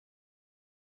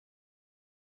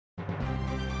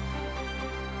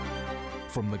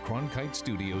From the Cronkite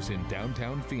studios in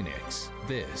downtown Phoenix,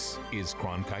 this is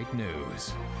Cronkite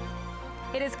News.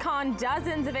 It has conned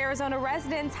dozens of Arizona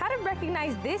residents how to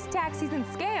recognize this tax season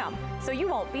scam so you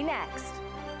won't be next.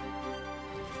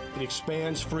 It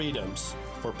expands freedoms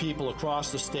for people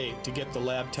across the state to get the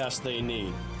lab tests they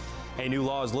need. A new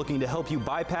law is looking to help you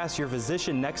bypass your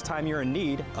physician next time you're in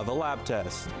need of a lab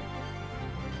test.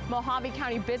 Mojave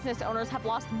County business owners have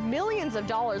lost millions of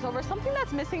dollars over something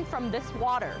that's missing from this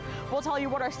water. We'll tell you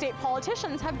what our state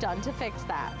politicians have done to fix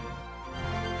that.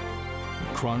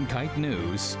 Cronkite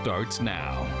News starts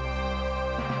now.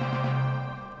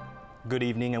 Good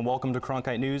evening and welcome to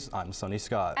Cronkite News. I'm Sonny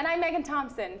Scott. And I'm Megan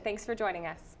Thompson. Thanks for joining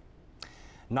us.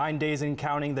 9 days and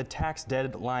counting, the tax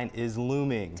deadline is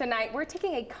looming. Tonight, we're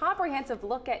taking a comprehensive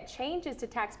look at changes to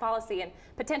tax policy and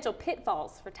potential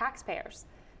pitfalls for taxpayers.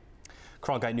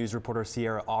 Cronkite News reporter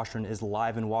Sierra Oshrin is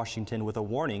live in Washington with a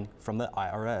warning from the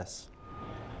IRS.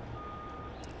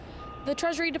 The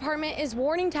Treasury Department is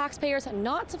warning taxpayers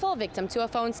not to fall victim to a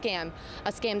phone scam,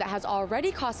 a scam that has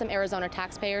already cost some Arizona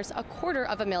taxpayers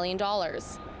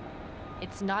 $250,000.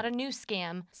 It's not a new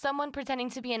scam. Someone pretending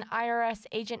to be an IRS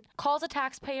agent calls a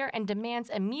taxpayer and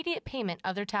demands immediate payment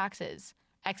of their taxes.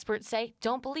 Experts say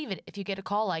don't believe it if you get a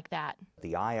call like that.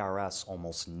 The IRS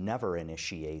almost never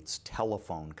initiates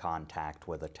telephone contact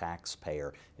with a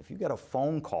taxpayer. If you get a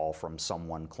phone call from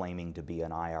someone claiming to be an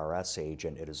IRS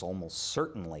agent, it is almost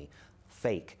certainly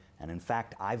fake. And in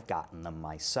fact, I've gotten them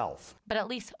myself. But at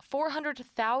least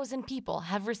 400,000 people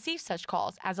have received such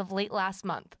calls as of late last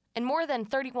month. And more than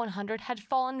 3,100 had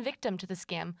fallen victim to the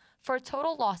scam for a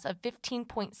total loss of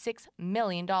 $15.6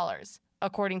 million.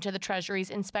 According to the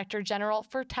Treasury's Inspector General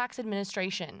for Tax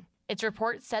Administration. Its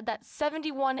report said that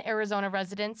 71 Arizona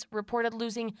residents reported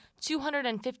losing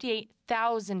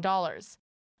 $258,000,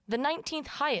 the 19th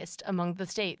highest among the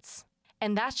states.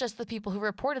 And that's just the people who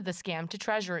reported the scam to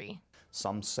Treasury.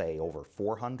 Some say over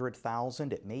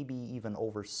 400,000, it may be even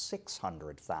over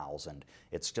 600,000.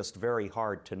 It's just very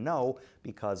hard to know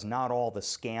because not all the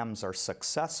scams are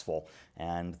successful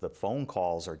and the phone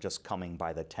calls are just coming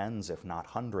by the tens, if not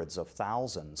hundreds of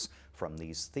thousands from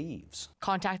these thieves.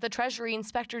 Contact the Treasury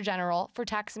Inspector General for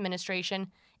Tax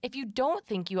Administration if you don't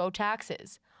think you owe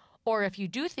taxes. Or if you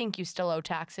do think you still owe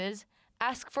taxes,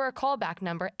 ask for a callback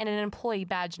number and an employee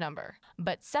badge number.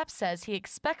 But Sepp says he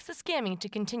expects the scamming to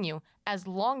continue as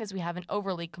long as we have an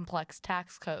overly complex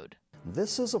tax code.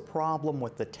 This is a problem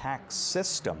with the tax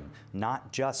system,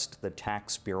 not just the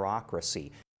tax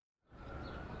bureaucracy.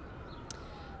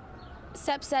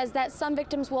 Sepp says that some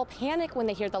victims will panic when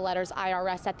they hear the letters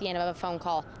IRS at the end of a phone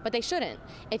call, but they shouldn't.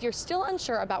 If you're still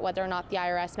unsure about whether or not the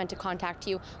IRS meant to contact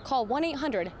you, call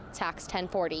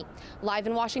 1-800-TAX-1040. Live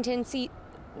in Washington,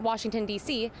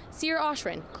 D.C., Sierra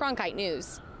Oshrin, Cronkite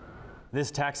News. This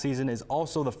tax season is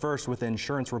also the first with the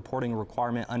insurance reporting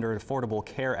requirement under the Affordable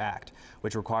Care Act,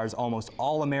 which requires almost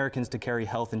all Americans to carry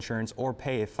health insurance or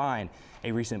pay a fine.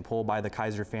 A recent poll by the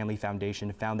Kaiser Family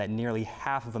Foundation found that nearly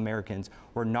half of Americans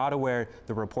were not aware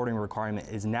the reporting requirement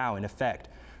is now in effect.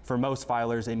 For most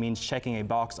filers, it means checking a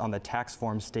box on the tax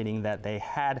form stating that they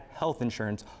had health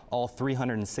insurance all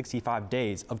 365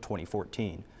 days of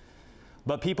 2014.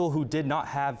 But people who did not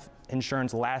have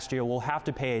insurance last year will have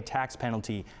to pay a tax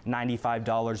penalty,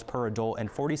 $95 per adult and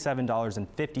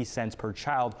 $47.50 per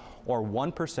child, or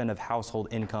 1% of household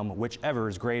income, whichever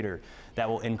is greater. That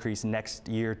will increase next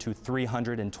year to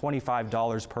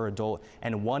 $325 per adult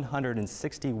and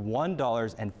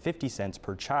 $161.50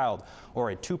 per child, or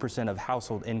a 2% of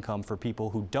household income for people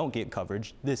who don't get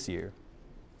coverage this year.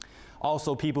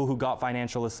 Also, people who got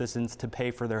financial assistance to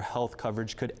pay for their health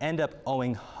coverage could end up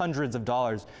owing hundreds of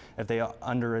dollars if they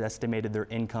underestimated their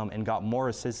income and got more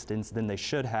assistance than they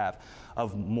should have.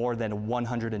 Of more than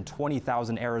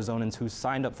 120,000 Arizonans who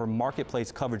signed up for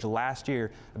marketplace coverage last year,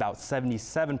 about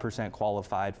 77%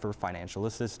 qualified for financial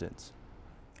assistance.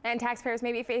 And taxpayers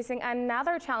may be facing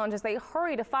another challenge as they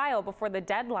hurry to file before the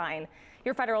deadline.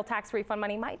 Your federal tax refund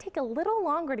money might take a little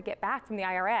longer to get back from the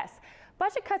IRS.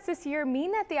 Budget cuts this year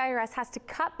mean that the IRS has to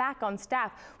cut back on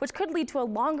staff, which could lead to a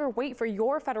longer wait for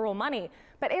your federal money.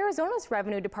 But Arizona's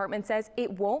Revenue Department says it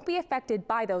won't be affected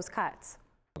by those cuts.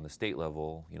 On the state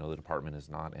level, the department is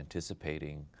not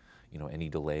anticipating, any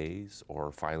delays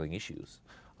or filing issues.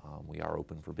 We are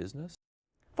open for business.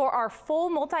 For our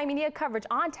full multimedia coverage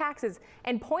on taxes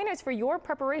and pointers for your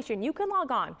preparation, you can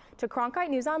log on to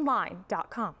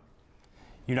CronkiteNewsOnline.com.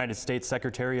 United States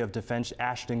Secretary of Defense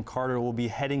Ashton Carter will be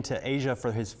heading to Asia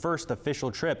for his first official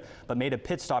trip, but made a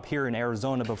pit stop here in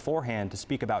Arizona beforehand to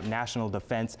speak about national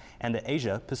defense and the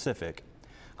Asia Pacific.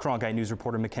 Cronkite News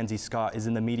reporter Mackenzie Scott is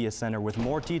in the media center with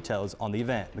more details on the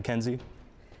event. Mackenzie?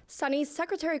 Sonny's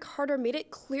Secretary Carter made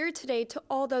it clear today to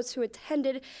all those who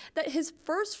attended that his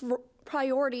first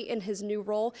priority in his new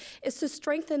role is to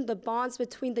strengthen the bonds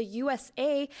between the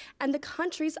USA and the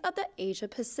countries of the Asia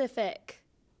Pacific.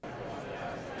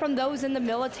 From those in the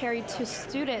military to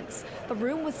students, the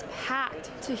room was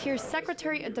packed to hear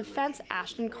Secretary of Defense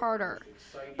Ashton Carter.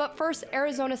 But first,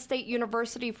 Arizona State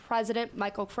University President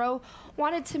Michael Crow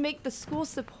wanted to make the school's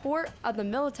support of the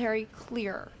military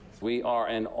clear. We are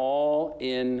an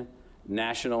all-in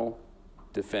national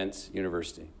defense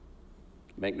university.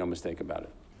 Make no mistake about it.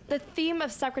 The theme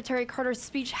of Secretary Carter's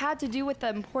speech had to do with the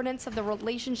importance of the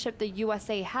relationship the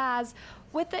USA has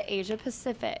with the Asia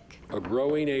Pacific. A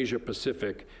growing Asia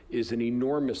Pacific is an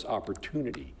enormous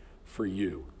opportunity for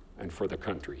you and for the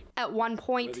country. At one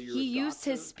point, he used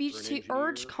his speech to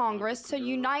urge Congress to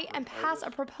unite and pass a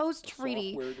proposed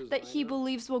treaty that he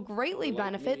believes will greatly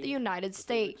benefit the United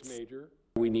States.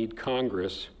 We need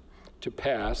Congress to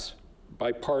pass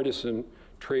bipartisan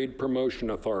trade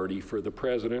promotion authority for the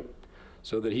president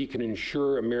so that he can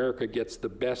ensure America gets the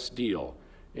best deal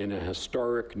in a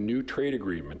historic new trade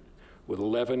agreement with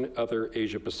 11 other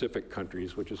Asia-Pacific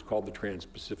countries, which is called the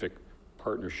Trans-Pacific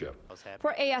Partnership.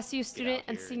 For ASU student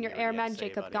and senior airman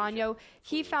Jacob Gagno,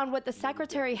 he found what the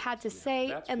secretary had to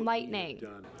say enlightening.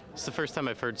 It's the first time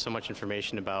I've heard so much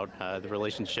information about the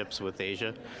relationships with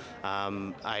Asia.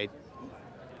 I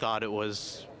thought it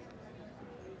was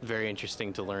very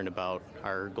interesting to learn about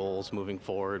our goals moving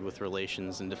forward with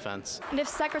relations and defense. And if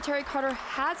Secretary Carter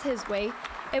has his way,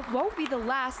 it won't be the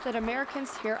last that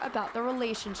Americans hear about the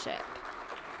relationship.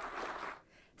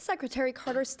 Secretary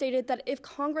Carter stated that if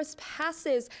Congress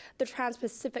passes the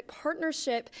Trans-Pacific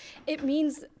Partnership, it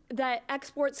means that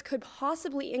exports could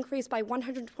possibly increase by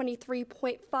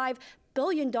 $123.5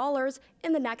 billion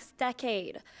in the next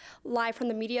decade. Live from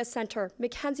the Media Center,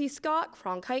 Mackenzie Scott,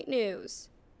 Cronkite News.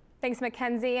 Thanks,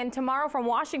 Mackenzie. And tomorrow from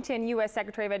Washington, U.S.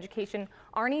 Secretary of Education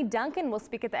Arne Duncan will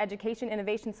speak at the Education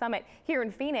Innovation Summit here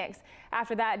in Phoenix.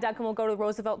 After that, Duncan will go to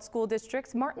Roosevelt School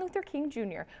District's Martin Luther King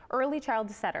Jr. Early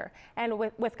Child Center and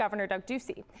with Governor Doug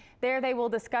Ducey. There they will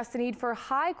discuss the need for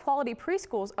high-quality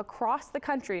preschools across the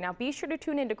country. Now be sure to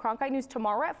tune in to Cronkite News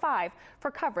tomorrow at 5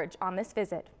 for coverage on this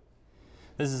visit.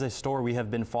 This is a story we have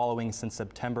been following since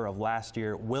September of last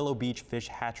year. Willow Beach Fish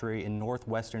Hatchery in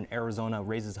northwestern Arizona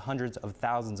raises hundreds of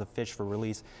thousands of fish for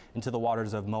release into the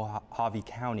waters of Mojave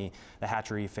County. The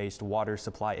hatchery faced water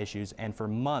supply issues, and for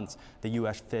months, the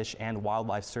U.S. Fish and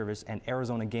Wildlife Service and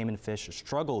Arizona Game and Fish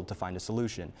struggled to find a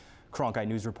solution. Cronkite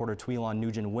News reporter Tweelon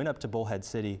Nugent went up to Bullhead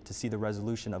City to see the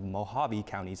resolution of Mojave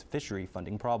County's fishery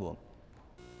funding problem.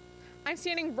 I'm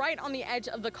standing right on the edge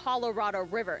of the Colorado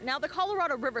River. Now, the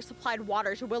Colorado River supplied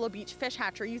water to Willow Beach Fish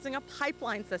Hatchery using a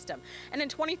pipeline system. And in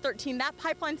 2013, that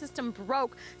pipeline system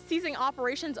broke, ceasing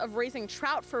operations of raising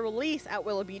trout for release at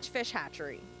Willow Beach Fish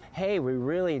Hatchery. Hey, we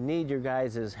really need your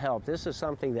guys' help. This is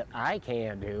something that I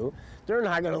can't do. They're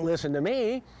not going to listen to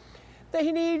me.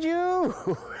 They need you.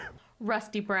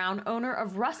 Rusty Brown, owner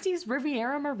of Rusty's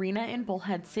Riviera Marina in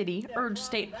Bullhead City, urged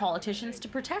state politicians to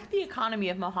protect the economy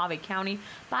of Mojave County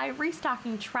by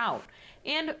restocking trout.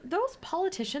 And those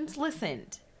politicians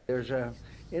listened. There's an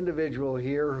individual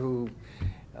here who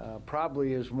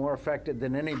probably is more affected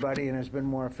than anybody and has been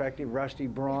more effective, Rusty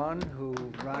Braun, who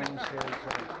runs his...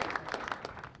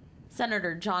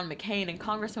 Senator John McCain and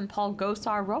Congressman Paul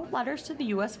Gosar wrote letters to the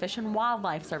U.S. Fish and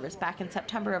Wildlife Service back in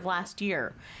September of last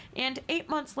year. And 8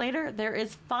 months later, there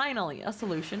is finally a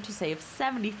solution to save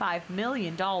 $75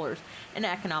 million in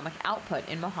economic output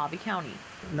in Mojave County.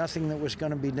 Nothing that was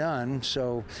going to be done,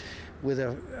 so with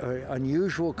an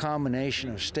unusual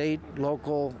combination of state,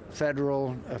 local,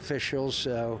 federal officials,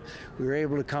 we were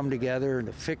able to come together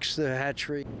to fix the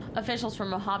hatchery. Officials from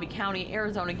Mojave County,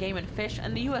 Arizona Game and Fish,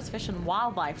 and the U.S. Fish and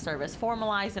Wildlife Service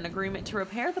formalized an agreement to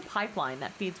repair the pipeline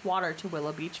that feeds water to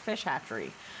Willow Beach Fish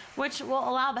Hatchery, which will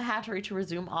allow the hatchery to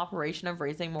resume operation of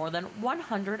raising more than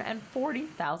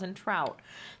 140,000 trout.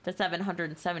 The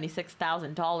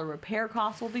 $776,000 repair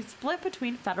cost will be split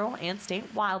between federal and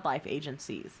state wildlife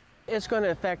agencies. It's going to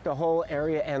affect the whole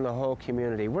area and the whole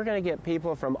community. We're going to get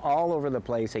people from all over the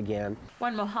place again.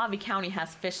 When Mojave County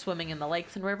has fish swimming in the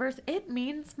lakes and rivers, it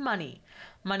means money.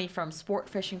 Money from sport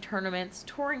fishing tournaments,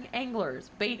 touring anglers,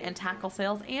 bait and tackle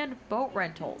sales, and boat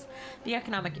rentals. The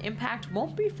economic impact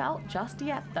won't be felt just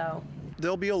yet, though.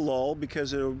 There'll be a lull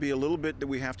because there will be a little bit that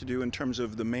we have to do in terms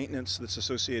of the maintenance that's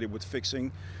associated with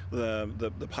fixing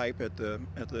the pipe at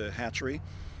the hatchery.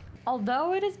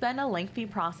 Although it has been a lengthy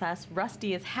process,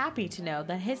 Rusty is happy to know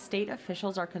that his state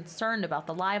officials are concerned about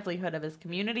the livelihood of his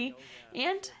community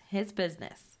and his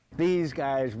business. These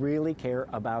guys really care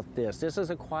about this. This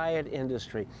is a quiet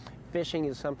industry. fishing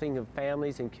is something of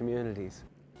families and communities.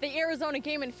 The Arizona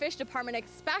Game and Fish Department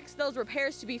expects those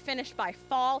repairs to be finished by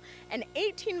fall, and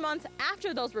 18 months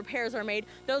after those repairs are made,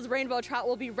 those rainbow trout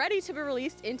will be ready to be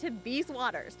released into these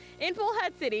waters. In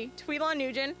Bullhead City, Tweelon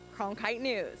Nugent, Cronkite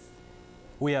News.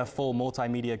 We have full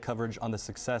multimedia coverage on the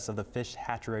success of the fish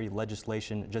hatchery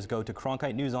legislation. Just go to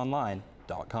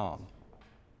CronkiteNewsOnline.com.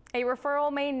 A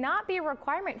referral may not be a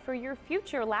requirement for your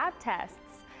future lab tests.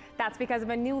 That's because of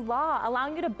a new law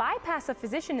allowing you to bypass a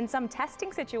physician in some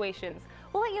testing situations.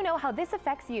 We'll let you know how this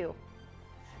affects you.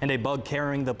 And a bug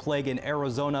carrying the plague in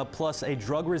Arizona, plus a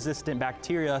drug-resistant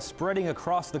bacteria spreading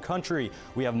across the country.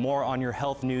 We have more on your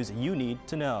health news you need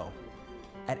to know.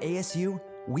 At ASU,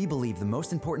 we believe the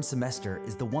most important semester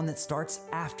is the one that starts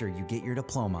after you get your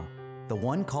diploma, the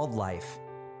one called life.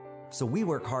 So we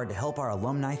work hard to help our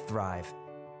alumni thrive,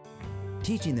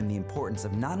 teaching them the importance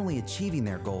of not only achieving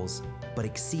their goals, but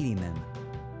exceeding them.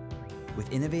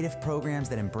 With innovative programs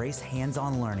that embrace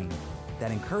hands-on learning,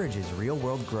 that encourages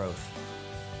real-world growth.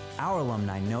 Our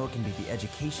alumni know it can be the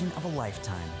education of a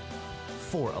lifetime,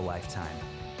 for a lifetime.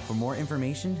 For more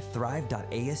information,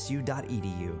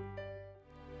 thrive.asu.edu.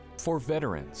 For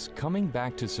veterans, coming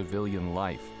back to civilian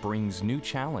life brings new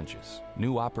challenges,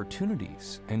 new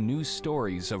opportunities, and new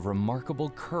stories of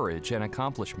remarkable courage and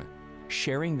accomplishment.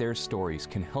 Sharing their stories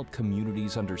can help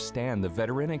communities understand the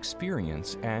veteran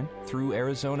experience, and through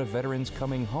Arizona Veterans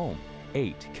Coming Home,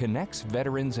 8 connects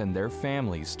veterans and their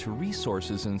families to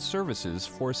resources and services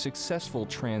for a successful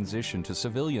transition to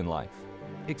civilian life.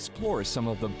 Explore some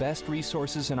of the best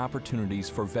resources and opportunities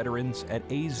for veterans at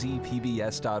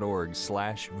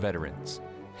azpbs.org/veterans.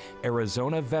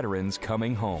 Arizona Veterans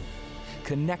Coming Home,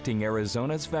 connecting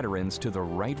Arizona's veterans to the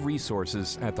right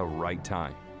resources at the right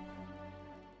time.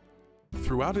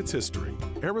 Throughout its history,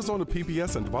 Arizona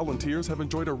PBS and volunteers have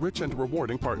enjoyed a rich and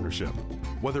rewarding partnership.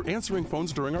 Whether answering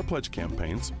phones during our pledge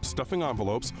campaigns, stuffing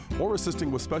envelopes, or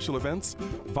assisting with special events,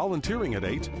 volunteering at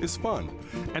 8 is fun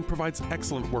and provides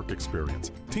excellent work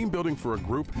experience, team building for a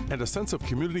group, and a sense of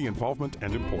community involvement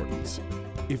and importance.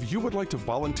 If you would like to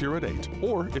volunteer at 8,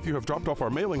 or if you have dropped off our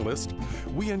mailing list,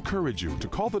 we encourage you to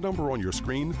call the number on your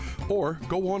screen or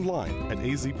go online at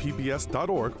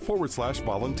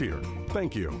azpbs.org/volunteer.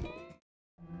 Thank you.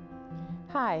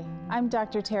 Hi, I'm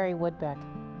Dr. Terry Woodbeck.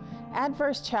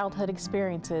 Adverse childhood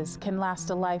experiences can last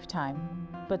a lifetime,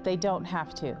 but they don't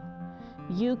have to.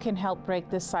 You can help break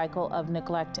the cycle of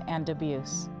neglect and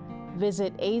abuse.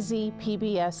 Visit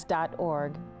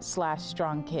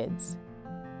azpbs.org/strongkids.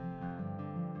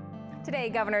 Today,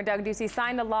 Governor Doug Ducey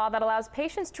signed a law that allows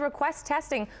patients to request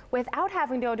testing without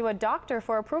having to go to a doctor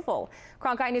for approval.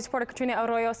 Cronkite News reporter Katrina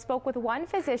Arroyo spoke with one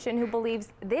physician who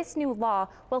believes this new law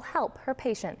will help her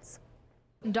patients.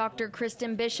 Dr.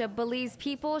 Kristen Bishop believes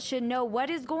people should know what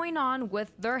is going on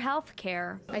with their health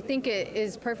care. I think it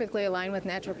is perfectly aligned with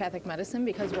naturopathic medicine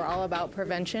because we're all about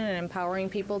prevention and empowering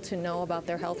people to know about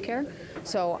their health care.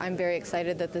 So I'm very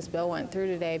excited that this bill went through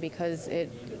today because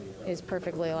it is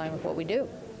perfectly aligned with what we do.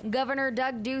 Governor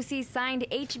Doug Ducey signed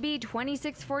HB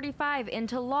 2645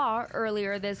 into law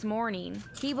earlier this morning.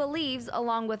 He believes,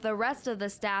 along with the rest of the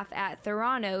staff at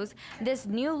Theranos, this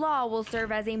new law will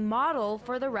serve as a model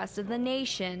for the rest of the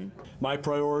nation. My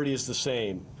priority is the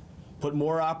same: put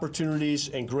more opportunities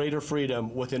and greater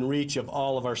freedom within reach of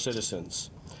all of our citizens.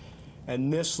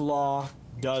 And this law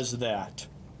does that.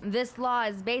 This law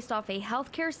is based off a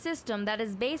healthcare system that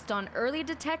is based on early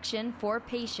detection for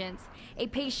patients. A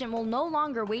patient will no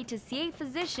longer wait to see a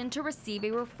physician to receive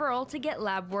a referral to get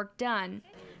lab work done.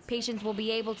 Patients will be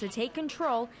able to take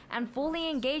control and fully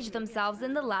engage themselves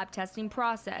in the lab testing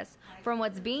process, from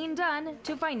what's being done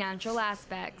to financial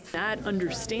aspects. That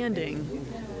understanding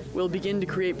will begin to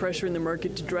create pressure in the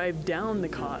market to drive down the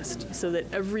cost so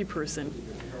that every person,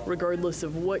 regardless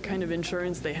of what kind of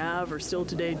insurance they have or still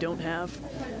today don't have,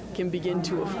 can begin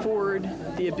to afford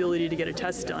the ability to get a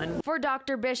test done. For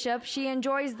Dr. Bishop, she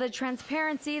enjoys the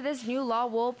transparency this new law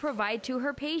will provide to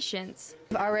her patients.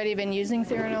 I've already been using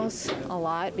Theranos a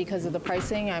lot because of the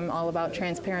pricing. I'm all about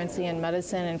transparency in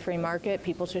medicine and free market.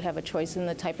 People should have a choice in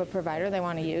the type of provider they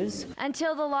want to use.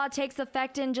 Until the law takes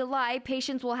effect in July,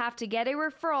 patients will have to get a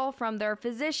referral from their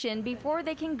physician before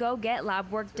they can go get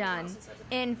lab work done.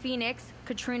 In Phoenix,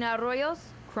 Katrina Arroyo,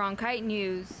 Cronkite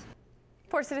News.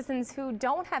 For citizens who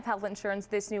don't have health insurance,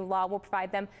 this new law will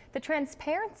provide them the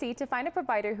transparency to find a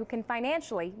provider who can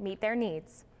financially meet their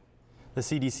needs. The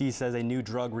CDC says a new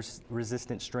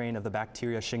drug-resistant strain of the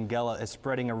bacteria Shigella is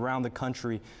spreading around the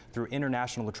country through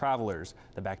international travelers.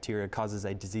 The bacteria causes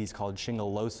a disease called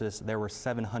shigellosis. There were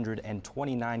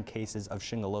 729 cases of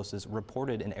shigellosis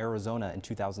reported in Arizona in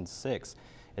 2006.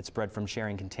 It's spread from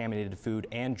sharing contaminated food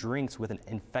and drinks with an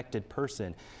infected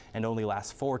person and only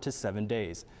lasts 4 to 7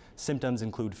 days. Symptoms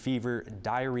include fever,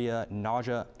 diarrhea,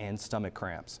 nausea, and stomach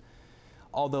cramps.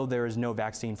 Although there is no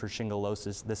vaccine for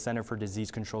shigellosis, the Center for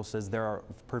Disease Control says there are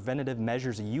preventative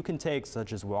measures you can take,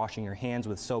 such as washing your hands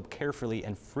with soap carefully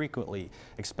and frequently,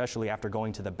 especially after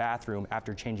going to the bathroom,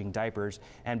 after changing diapers,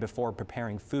 and before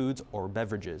preparing foods or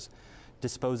beverages.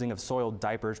 Disposing of soiled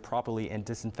diapers properly and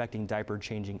disinfecting diaper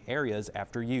changing areas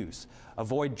after use.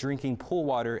 Avoid drinking pool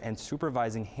water and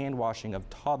supervising hand washing of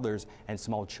toddlers and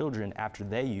small children after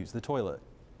they use the toilet.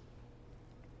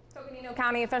 Coconino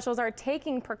County officials are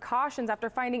taking precautions after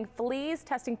finding fleas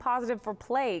testing positive for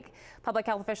plague. Public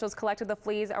health officials collected the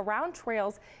fleas around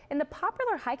trails in the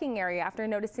popular hiking area after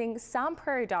noticing some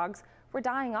prairie dogs were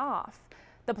dying off.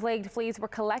 The plagued fleas were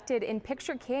collected in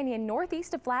Picture Canyon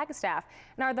northeast of Flagstaff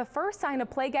and are the first sign of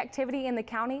plague activity in the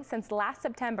county since last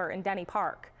September in Denny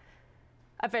Park.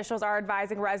 Officials are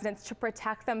advising residents to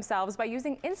protect themselves by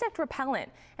using insect repellent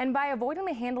and by avoiding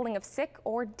the handling of sick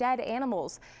or dead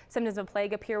animals. Symptoms of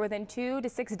plague appear within 2 to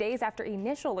 6 days after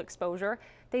initial exposure.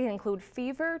 They include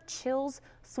fever, chills,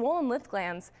 swollen lymph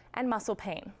glands, and muscle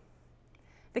pain.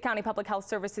 The County Public Health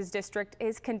Services District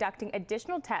is conducting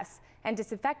additional tests and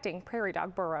disinfecting prairie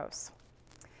dog burrows.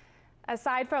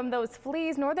 Aside from those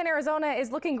fleas, northern Arizona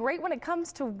is looking great when it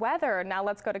comes to weather. Now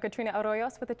let's go to Katrina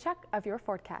Arroyos with a check of your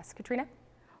forecast. Katrina?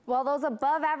 Well, those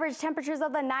above average temperatures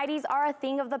of the 90s are a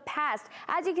thing of the past.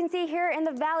 As you can see here in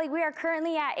the valley, we are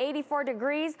currently at 84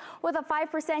 degrees with a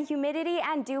 5% humidity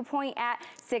and dew point at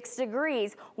 6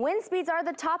 degrees. Wind speeds are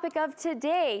the topic of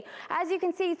today. As you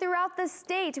can see throughout the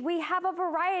state, we have a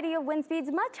variety of wind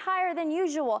speeds much higher than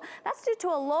usual. That's due to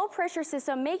a low pressure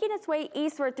system making its way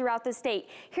eastward throughout the state.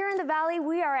 Here in the valley,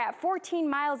 we are at 14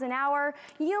 miles an hour.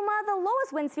 Yuma, the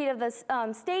lowest wind speed of the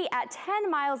state at 10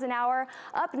 miles an hour.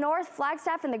 Up north,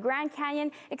 Flagstaff and the Grand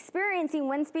Canyon experiencing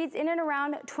wind speeds in and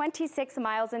around 26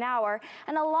 miles an hour.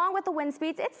 And along with the wind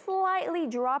speeds, it's slightly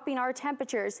dropping our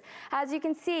temperatures. As you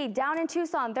can see, down in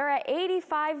Tucson, they're at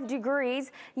 85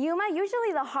 degrees. Yuma,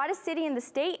 usually the hottest city in the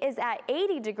state, is at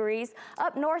 80 degrees.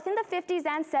 Up north in the 50s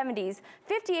and 70s.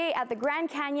 58 at the Grand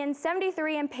Canyon,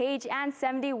 73 in Page, and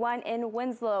 71 in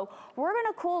Winslow. We're going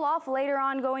to cool off later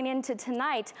on going into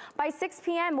tonight. By 6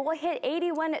 p.m., we'll hit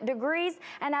 81 degrees.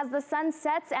 And as the sun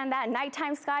sets and that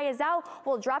nighttime sky is out,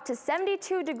 we'll drop to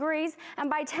 72 degrees, and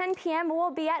by 10 p.m.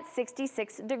 we'll be at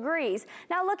 66 degrees.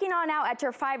 Now looking on out at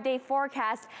your 5-day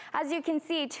forecast, as you can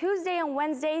see, Tuesday and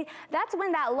Wednesday, that's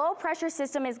when that low pressure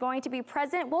system is going to be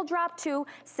present. We'll drop to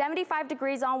 75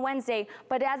 degrees on Wednesday,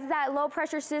 but as that low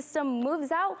pressure system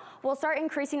moves out, we'll start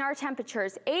increasing our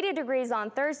temperatures. 80 degrees on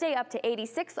Thursday, up to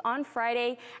 86 on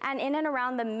Friday, and in and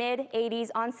around the mid 80s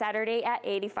on Saturday at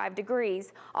 85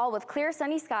 degrees, all with clear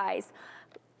sunny skies.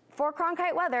 For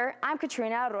Cronkite Weather, I'm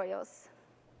Katrina Arroyos.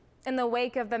 In the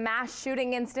wake of the mass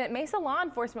shooting incident, Mesa law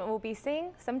enforcement will be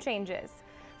seeing some changes.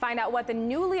 Find out what the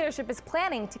new leadership is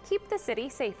planning to keep the city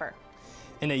safer.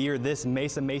 In a year, this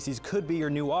Mesa Macy's could be your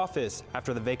new office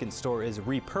after the vacant store is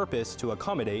repurposed to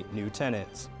accommodate new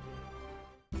tenants.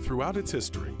 Throughout its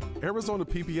history, Arizona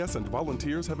PBS and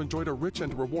volunteers have enjoyed a rich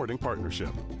and rewarding partnership.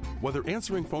 Whether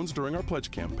answering phones during our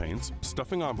pledge campaigns,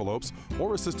 stuffing envelopes,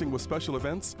 or assisting with special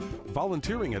events,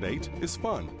 volunteering at 8 is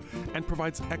fun and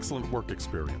provides excellent work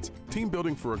experience, team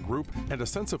building for a group, and a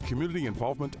sense of community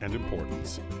involvement and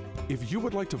importance. If you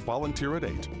would like to volunteer at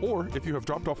 8, or if you have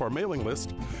dropped off our mailing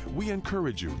list, we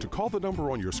encourage you to call the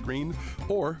number on your screen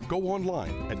or go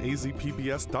online at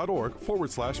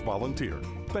azpbs.org/volunteer.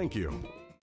 Thank you.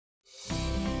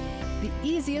 The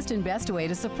easiest and best way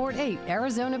to support 8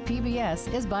 Arizona PBS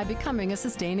is by becoming a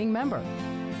sustaining member.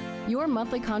 Your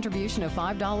monthly contribution of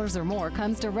 $5 or more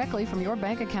comes directly from your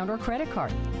bank account or credit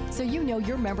card, so you know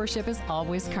your membership is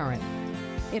always current.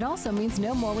 It also means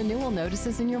no more renewal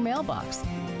notices in your mailbox.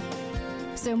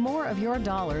 So more of your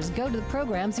dollars go to the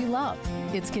programs you love.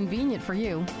 It's convenient for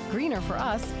you, greener for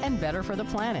us, and better for the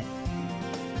planet.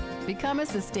 Become a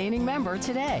sustaining member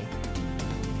today.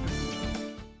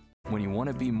 When you want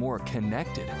to be more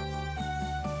connected,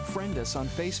 friend us on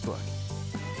Facebook,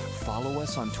 follow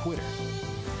us on Twitter,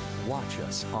 watch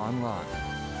us online.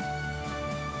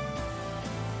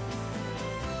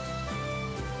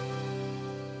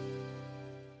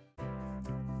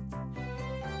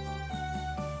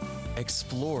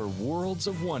 Explore worlds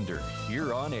of wonder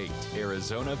here on 8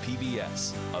 Arizona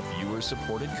PBS, a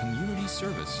viewer-supported community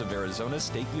service of Arizona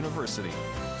State University.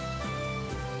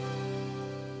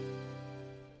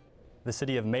 The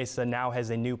city of Mesa now has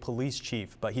a new police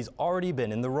chief, but he's already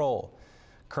been in the role.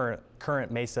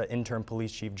 Current Mesa Interim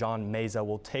Police Chief John Meza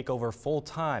will take over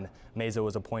full-time. Meza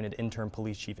was appointed Interim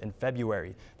Police Chief in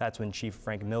February. That's when Chief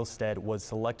Frank Milstead was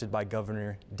selected by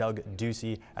Governor Doug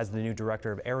Ducey as the new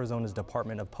director of Arizona's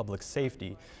Department of Public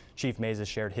Safety. Chief Meza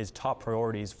shared his top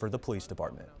priorities for the police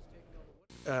department.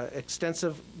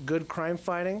 Extensive good crime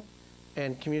fighting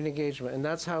and community engagement, and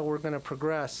that's how we're going to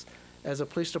progress as a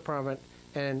police department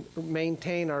and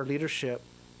maintain our leadership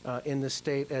in the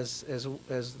state as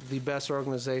the best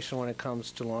organization when it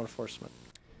comes to law enforcement.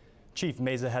 Chief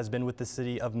Meza has been with the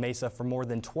city of Mesa for more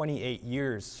than 28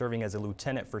 years, serving as a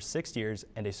lieutenant for 6 years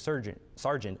and a sergeant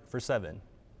for 7.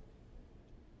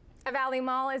 A Valley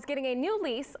Mall is getting a new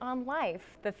lease on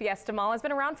life. The Fiesta Mall has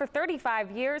been around for 35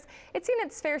 years. It's seen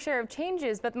its fair share of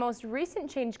changes, but the most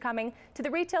recent change coming to the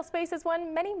retail space is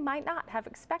one many might not have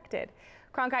expected.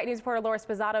 Cronkite News reporter Laura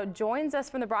Sposato joins us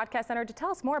from the Broadcast Center to tell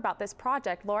us more about this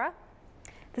project. Laura?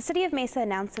 The City of Mesa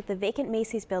announced that the vacant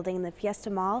Macy's building in the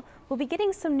Fiesta Mall will be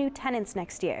getting some new tenants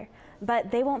next year, but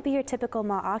they won't be your typical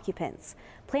mall occupants.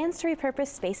 Plans to repurpose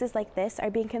spaces like this are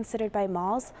being considered by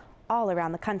malls all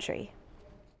around the country.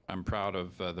 I'm proud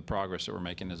of the progress that we're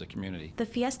making as a community. The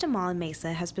Fiesta Mall in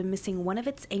Mesa has been missing one of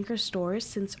its anchor stores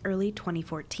since early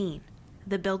 2014.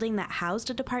 The building that housed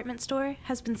a department store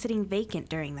has been sitting vacant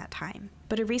during that time.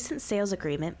 But a recent sales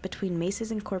agreement between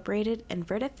Macy's Incorporated and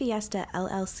Verde Fiesta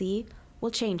LLC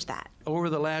will change that. Over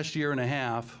the last year and a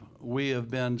half, we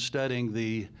have been studying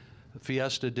the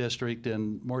Fiesta District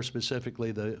and more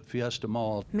specifically the Fiesta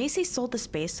Mall. Macy's sold the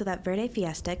space so that Verde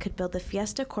Fiesta could build the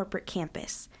Fiesta Corporate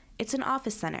Campus. It's an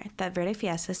office center that Verde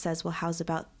Fiesta says will house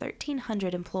about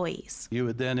 1,300 employees. You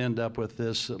would then end up with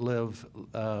this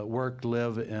work,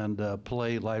 live, and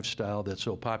play lifestyle that's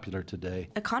so popular today.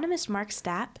 Economist Mark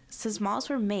Stapp says malls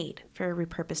were made for a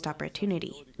repurposed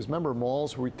opportunity. Because remember,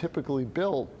 malls were typically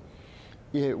built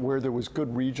where there was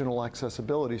good regional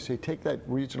accessibility. So you take that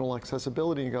regional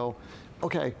accessibility and go,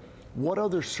 okay, what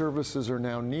other services are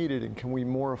now needed and can we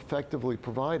more effectively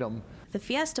provide them? The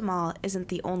Fiesta Mall isn't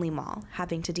the only mall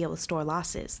having to deal with store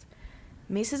losses.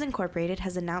 Macy's Incorporated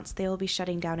has announced they will be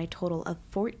shutting down a total of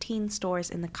 14 stores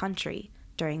in the country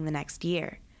during the next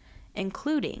year,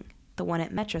 including the one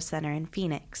at Metro Center in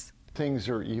Phoenix. Things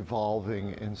are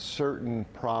evolving and certain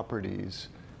properties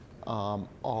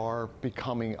are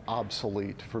becoming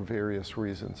obsolete for various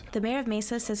reasons. The mayor of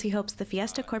Mesa says he hopes the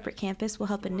Fiesta Corporate Campus will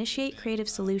help initiate creative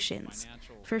solutions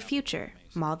for future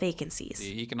mall vacancies.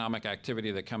 The economic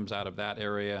activity that comes out of that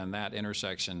area and that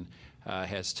intersection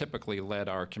has typically led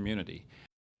our community.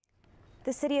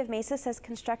 The City of Mesa says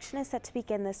construction is set to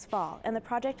begin this fall, and the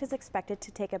project is expected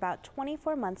to take about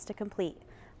 24 months to complete.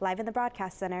 Live in the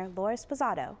Broadcast Center, Laura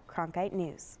Sposato, Cronkite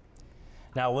News.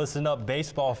 Now listen up,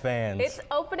 baseball fans. It's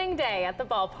opening day at the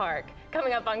ballpark.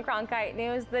 Coming up on Cronkite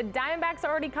News, the Diamondbacks are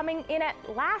already coming in at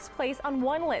last place on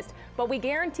one list, but we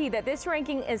guarantee that this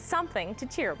ranking is something to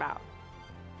cheer about.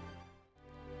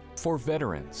 For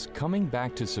veterans, coming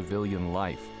back to civilian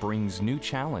life brings new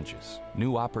challenges,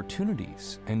 new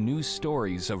opportunities, and new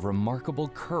stories of remarkable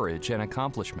courage and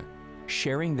accomplishment.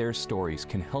 Sharing their stories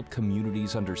can help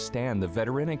communities understand the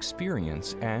veteran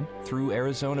experience, and through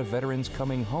Arizona Veterans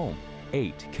Coming Home,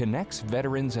 8 connects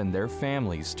veterans and their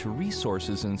families to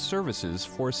resources and services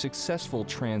for a successful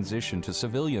transition to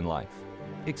civilian life.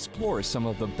 Explore some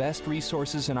of the best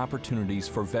resources and opportunities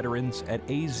for veterans at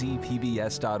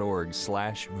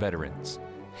azpbs.org/veterans.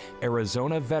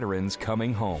 Arizona Veterans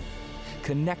Coming Home,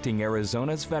 connecting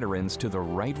Arizona's veterans to the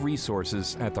right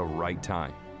resources at the right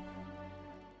time.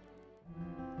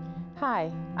 Hi,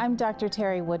 I'm Dr.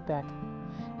 Terry Woodbeck.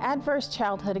 Adverse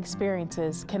childhood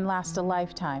experiences can last a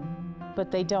lifetime, but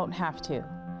they don't have to.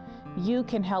 You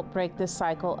can help break this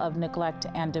cycle of neglect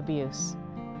and abuse.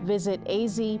 Visit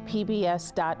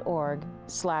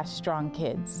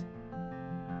azpbs.org/strongkids.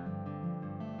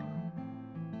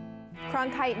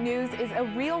 Cronkite News is a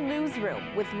real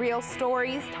newsroom with real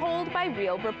stories told by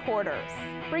real reporters.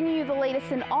 Bringing you the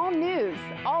latest in all news,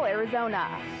 all Arizona.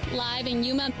 Live in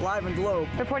Yuma. Live in Globe.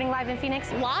 Reporting live in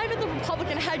Phoenix. Live at the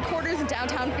Republican headquarters in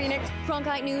downtown Phoenix.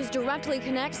 Cronkite News directly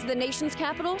connects the nation's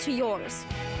capital to yours.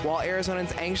 While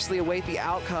Arizonans anxiously await the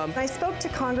outcome. I spoke to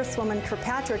Congresswoman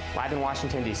Kirkpatrick. Live in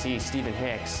Washington, D.C., Stephen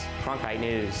Hicks, Cronkite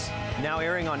News. Now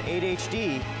airing on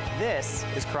 8HD, this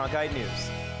is Cronkite News.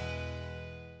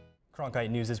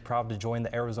 Cronkite News is proud to join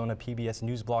the Arizona PBS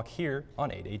News block here on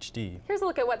 8HD. Here's a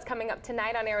look at what's coming up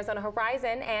tonight on Arizona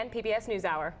Horizon and PBS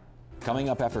NewsHour. Coming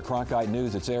up after Cronkite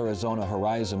News, it's Arizona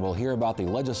Horizon. We'll hear about the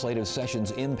legislative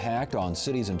session's impact on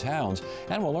cities and towns,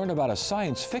 and we'll learn about a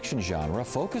science fiction genre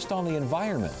focused on the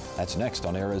environment. That's next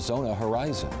on Arizona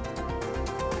Horizon.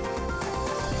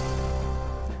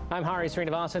 I'm I'm Hari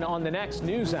Srinivasan on the next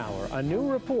News Hour. A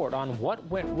new report on what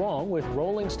went wrong with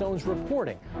Rolling Stone's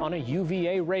reporting on a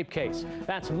UVA rape case.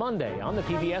 That's Monday on the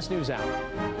PBS News Hour.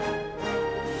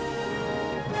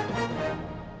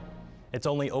 It's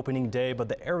only opening day, but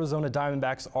the Arizona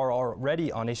Diamondbacks are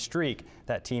already on a streak.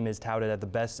 That team is touted as the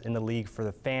best in the league for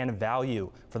the fan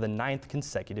value for the 9th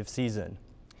consecutive season.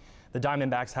 The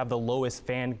Diamondbacks have the lowest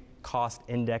fan cost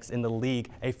index in the league,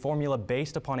 a formula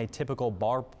based upon a typical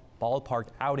ballpark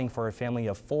outing for a family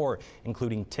of 4,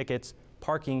 including tickets,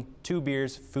 parking, 2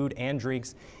 beers, food and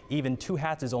drinks. Even 2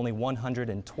 hats is only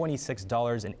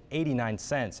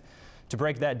 $126.89. To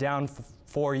break that down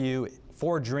for you,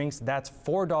 4 drinks, that's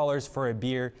 $4 for a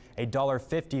beer,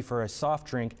 $1.50 for a soft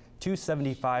drink,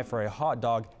 $2.75 for a hot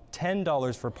dog,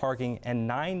 $10 for parking, and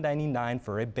 $9.99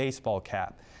 for a baseball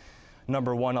cap.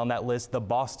 Number 1 on that list, the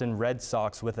Boston Red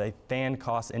Sox, with a fan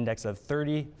cost index of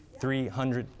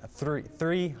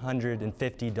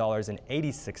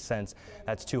 $350.86.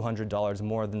 That's $200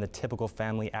 more than the typical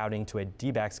family outing to a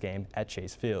D-backs game at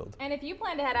Chase Field. And if you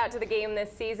plan to head out to the game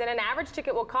this season, an average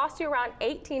ticket will cost you around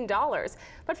 $18.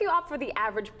 But if you opt for the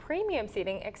average premium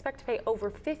seating, expect to pay over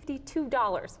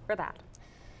 $52 for that.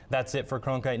 That's it for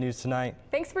Cronkite News tonight.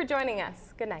 Thanks for joining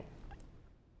us. Good night.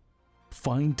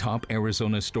 Find top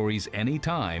Arizona stories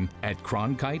anytime at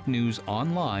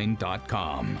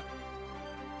CronkiteNewsOnline.com.